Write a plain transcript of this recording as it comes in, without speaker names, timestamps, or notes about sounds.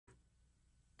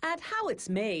At How It's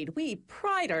Made, we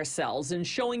pride ourselves in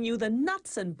showing you the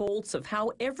nuts and bolts of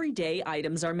how everyday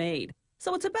items are made.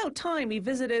 So it's about time we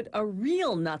visited a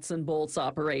real nuts and bolts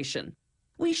operation.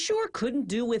 We sure couldn't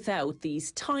do without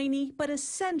these tiny but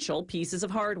essential pieces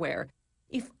of hardware.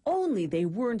 If only they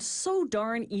weren't so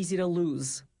darn easy to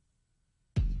lose.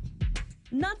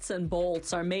 Nuts and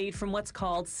bolts are made from what's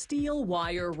called steel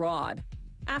wire rod.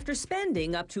 After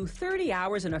spending up to 30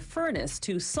 hours in a furnace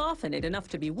to soften it enough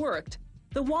to be worked,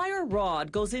 the wire rod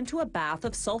goes into a bath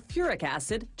of sulfuric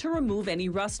acid to remove any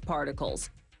rust particles.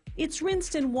 It's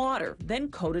rinsed in water, then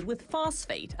coated with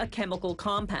phosphate, a chemical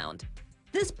compound.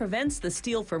 This prevents the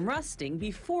steel from rusting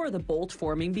before the bolt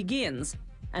forming begins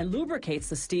and lubricates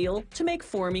the steel to make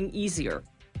forming easier.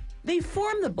 They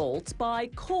form the bolts by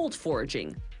cold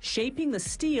forging, shaping the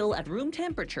steel at room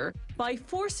temperature by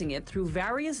forcing it through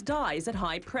various dies at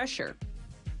high pressure.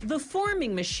 The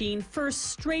forming machine first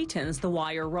straightens the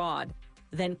wire rod,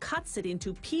 then cuts it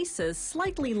into pieces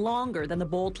slightly longer than the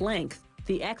bolt length.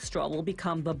 The extra will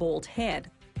become the bolt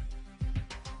head.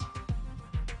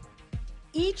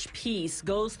 Each piece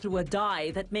goes through a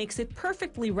die that makes it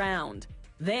perfectly round,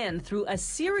 then through a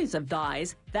series of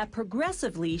dies that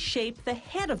progressively shape the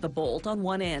head of the bolt on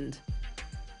one end.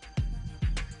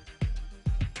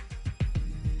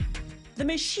 The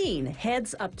machine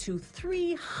heads up to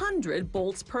 300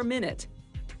 bolts per minute.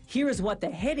 Here is what the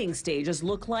heading stages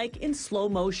look like in slow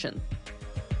motion.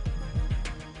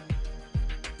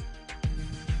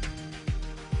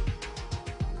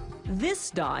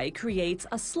 This die creates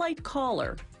a slight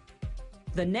collar.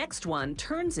 The next one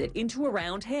turns it into a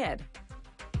round head.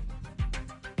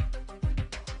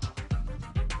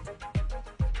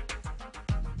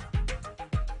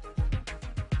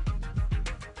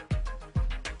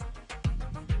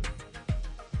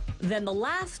 Then the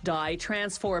last die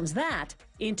transforms that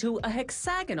into a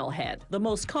hexagonal head, the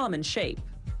most common shape.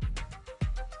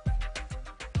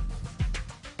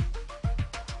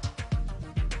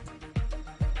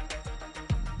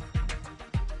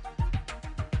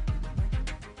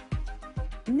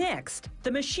 Next,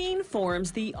 the machine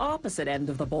forms the opposite end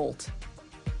of the bolt.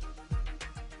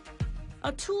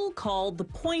 A tool called the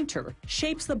pointer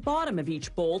shapes the bottom of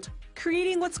each bolt,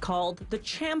 creating what's called the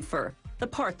chamfer, the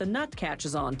part the nut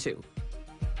catches onto.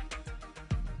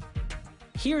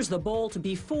 Here's the bolt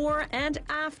before and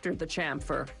after the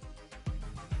chamfer.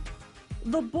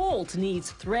 The bolt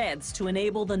needs threads to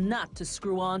enable the nut to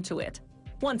screw onto it.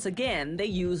 Once again, they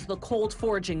use the cold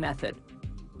forging method.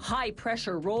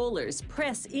 High-pressure rollers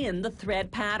press in the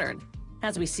thread pattern,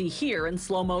 as we see here in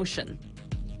slow motion.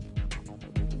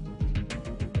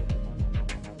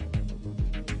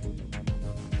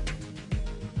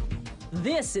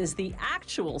 This is the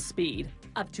actual speed,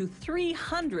 up to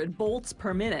 300 bolts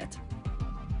per minute.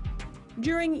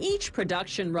 During each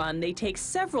production run, they take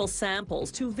several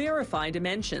samples to verify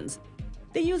dimensions.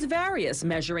 They use various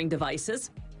measuring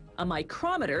devices, a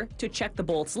micrometer to check the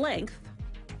bolt's length,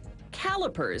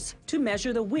 calipers to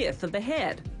measure the width of the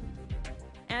head,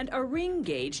 and a ring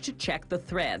gauge to check the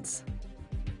threads.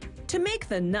 To make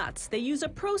the nuts, they use a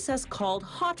process called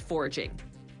hot forging.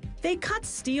 They cut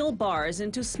steel bars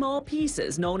into small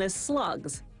pieces known as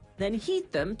slugs, then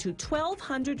heat them to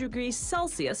 1200 degrees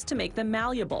Celsius to make them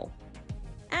malleable.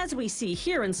 As we see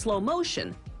here in slow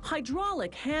motion,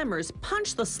 hydraulic hammers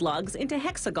punch the slugs into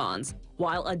hexagons,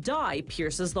 while a die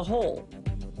pierces the hole.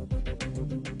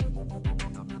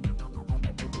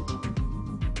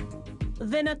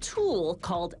 Then a tool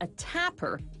called a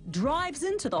tapper drives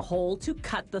into the hole to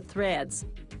cut the threads.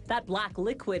 That black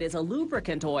liquid is a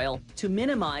lubricant oil to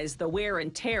minimize the wear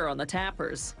and tear on the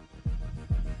tappers.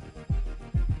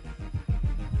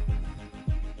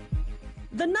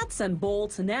 The nuts and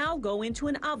bolts now go into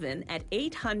an oven at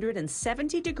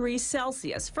 870 degrees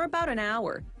Celsius for about an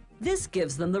hour. This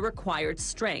gives them the required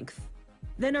strength.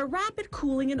 Then a rapid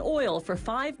cooling in oil for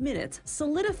 5 minutes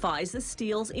solidifies the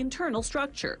steel's internal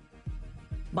structure.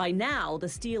 By now, the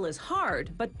steel is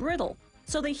hard but brittle,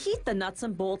 so they heat the nuts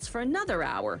and bolts for another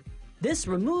hour. This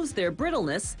removes their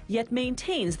brittleness, yet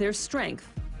maintains their strength.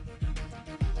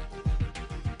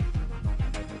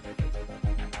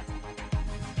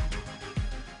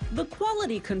 The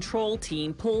quality control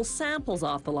team pulls samples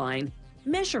off the line,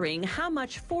 measuring how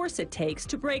much force it takes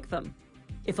to break them.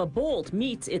 If a bolt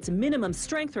meets its minimum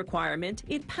strength requirement,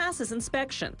 it passes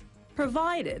inspection,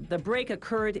 provided the break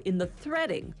occurred in the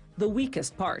threading, the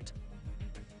weakest part.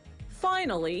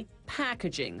 Finally,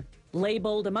 packaging,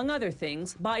 labeled among other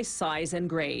things by size and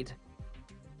grade.